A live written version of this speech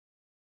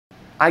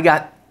I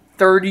got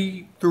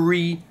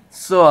 33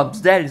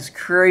 subs. That is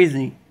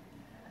crazy.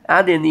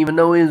 I didn't even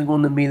know it was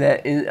going to be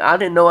that. I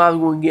didn't know I was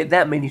going to get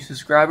that many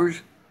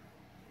subscribers.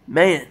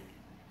 Man.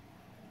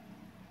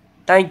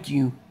 Thank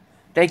you.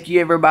 Thank you,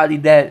 everybody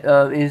that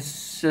is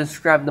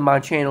subscribed to my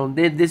channel.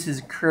 This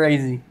is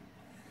crazy.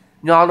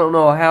 Y'all don't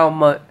know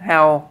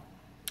how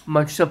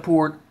much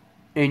support,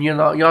 and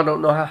y'all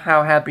don't know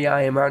how happy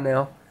I am right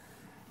now.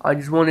 I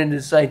just wanted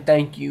to say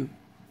thank you.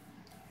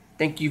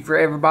 Thank you for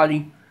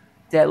everybody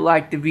that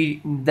likes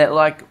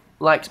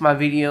my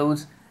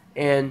videos,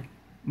 and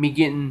me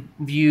getting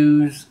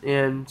views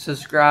and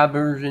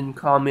subscribers and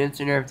comments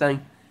and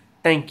everything.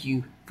 Thank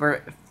you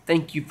for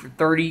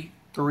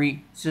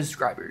 33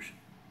 subscribers.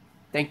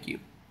 Thank you.